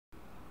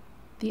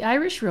The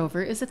Irish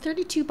Rover is a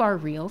 32-bar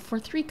reel for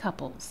 3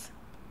 couples.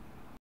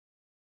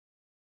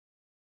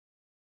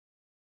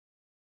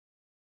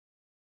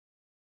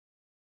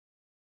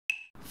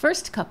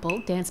 First couple,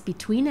 dance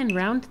between and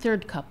round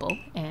third couple,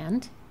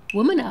 and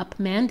woman up,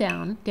 man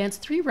down, dance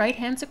 3 right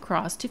hands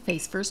across to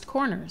face first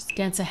corners.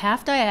 Dance a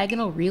half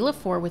diagonal reel of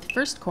 4 with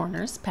first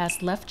corners,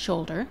 past left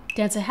shoulder.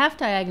 Dance a half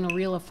diagonal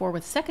reel of 4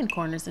 with second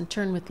corners and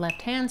turn with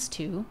left hands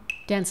to.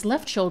 Dance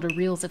left shoulder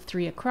reels of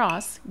 3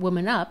 across,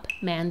 woman up,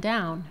 man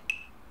down.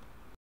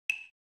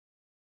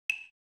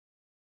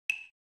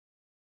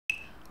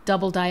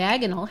 Double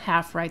diagonal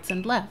half rights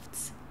and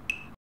lefts.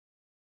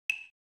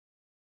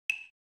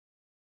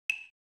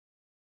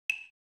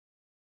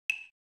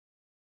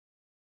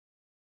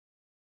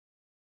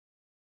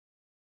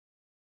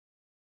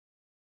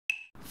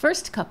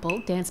 First couple,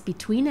 dance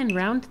between and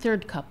round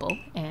third couple,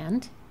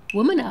 and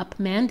woman up,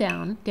 man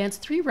down, dance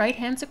 3 right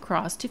hands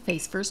across to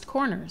face first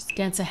corners.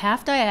 Dance a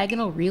half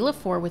diagonal reel of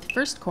 4 with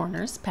first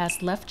corners,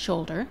 past left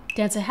shoulder.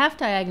 Dance a half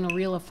diagonal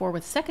reel of 4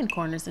 with second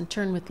corners and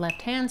turn with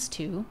left hands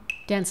to.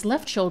 Dance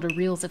left shoulder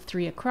reels of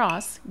 3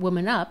 across,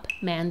 woman up,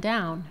 man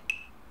down.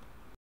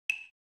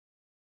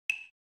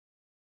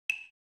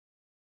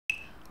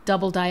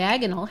 Double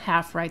diagonal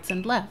half rights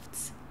and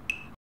lefts.